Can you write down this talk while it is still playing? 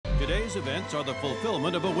Today's events are the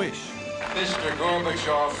fulfillment of a wish. Mr.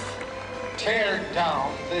 Gorbachev, tear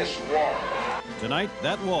down this wall. Tonight,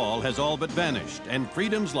 that wall has all but vanished, and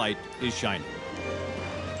freedom's light is shining.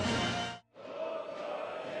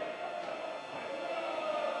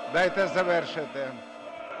 Дайте завершити.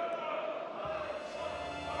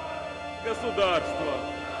 Государство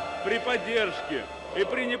при поддержке и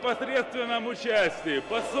при непосредственном участии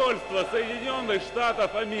посольства Соединенных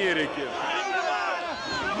Штатов Америки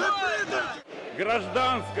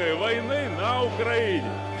гражданской войны на Украине.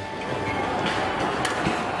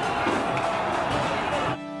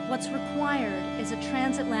 What's required is a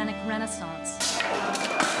transatlantic renaissance,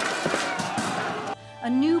 a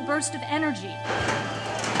new burst of energy,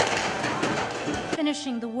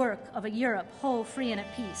 finishing the work of a Europe whole, free, and at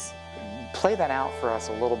peace. Play that out for us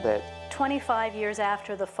a little bit. 25 years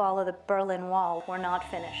after the fall of the Berlin Wall, we're not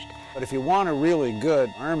finished. But if you want a really good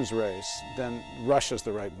arms race, then Russia's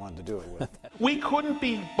the right one to do it with. We couldn't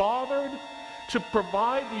be bothered to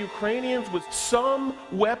provide the Ukrainians with some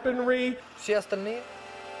weaponry. Все остальные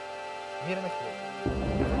мирных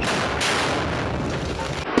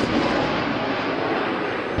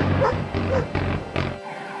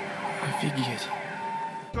Офигеть.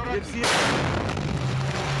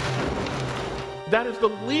 That is the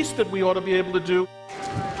least that we ought to be able to do.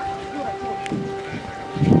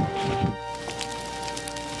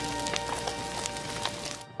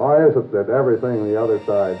 Why is it that everything the other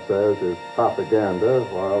side says is propaganda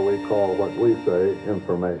while we call what we say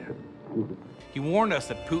information? He warned us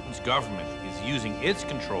that Putin's government is using its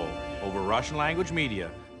control over Russian language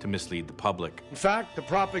media to mislead the public. In fact, the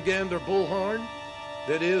propaganda bullhorn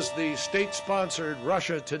that is the state-sponsored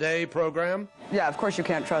Russia Today program. Yeah, of course you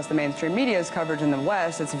can't trust the mainstream media's coverage in the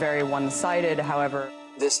West. It's very one-sided, however.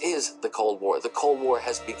 This is the Cold War. The Cold War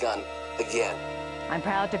has begun again. I'm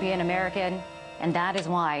proud to be an American, and that is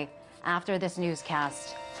why, after this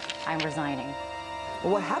newscast, I'm resigning.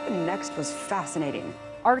 Well, what happened next was fascinating.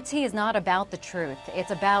 RT is not about the truth. It's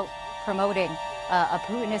about promoting a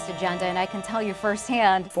Putinist agenda, and I can tell you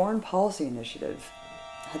firsthand. Foreign Policy Initiative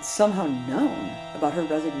had somehow known about her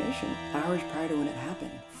resignation hours prior to when it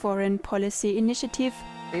happened. Foreign Policy Initiative.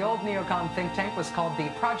 The old neocon think tank was called the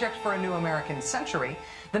Project for a New American Century.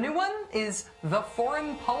 The new one is the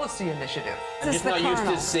Foreign Policy Initiative. I'm just not used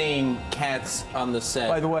to seeing cats on the set.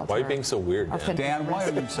 By the way, why are you being so weird, Dan? Dan, why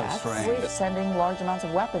are you so strange? Sending large amounts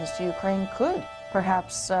of weapons to Ukraine could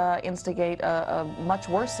perhaps instigate a much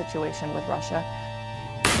worse situation with Russia.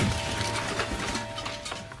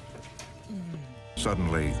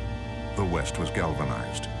 Suddenly, the West was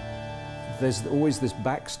galvanized. There's always this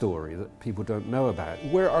backstory that people don't know about.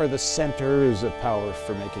 Where are the centers of power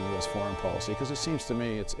for making U.S. foreign policy? Because it seems to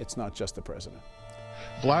me it's not just the president.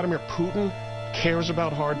 Vladimir Putin cares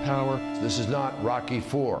about hard power. This is not Rocky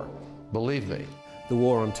IV, believe me. The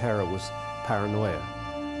war on terror was paranoia.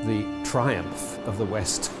 The triumph of the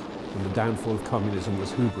West and the downfall of communism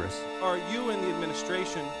was hubris. Are you and the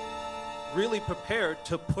administration really prepared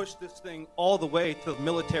to push this thing all the way to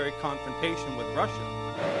military confrontation with Russia?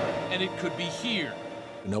 And it could be here.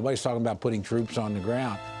 Nobody's talking about putting troops on the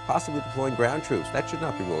ground. Possibly deploying ground troops. That should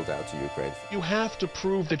not be ruled out to Ukraine. You have to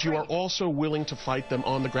prove that you are also willing to fight them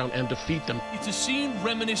on the ground and defeat them. It's a scene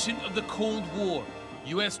reminiscent of the Cold War.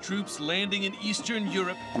 U.S. troops landing in Eastern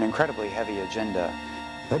Europe. An incredibly heavy agenda.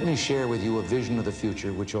 Let me share with you a vision of the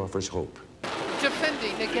future which offers hope.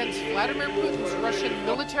 Defending against Vladimir Putin's Russian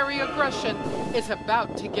military aggression is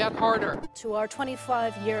about to get harder. To our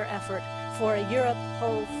 25-year effort for a Europe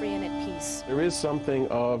whole, free, and at peace. There is something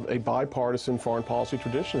of a bipartisan foreign policy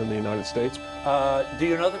tradition in the United States. Do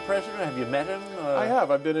you know the president? Have you met him? I have.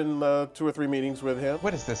 I've been in 2 or 3 meetings with him.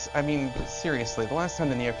 What is this? I mean, seriously, the last time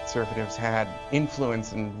the neoconservatives had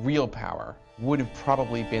influence and real power would have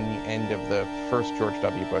probably been the end of the first George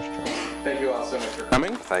W. Bush term. Thank you all so much for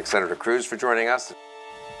coming. Thanks, Senator Cruz, for joining us.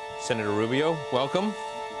 Senator Rubio, welcome. A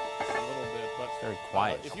little bit, but it's very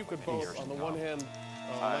quiet. If you could both, on the one hand,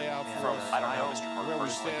 lay out for us I don't know Mr. Carter where we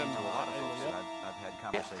personally.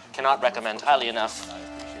 stand. Cannot recommend highly enough.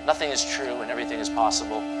 Nothing is true and everything is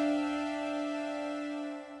possible.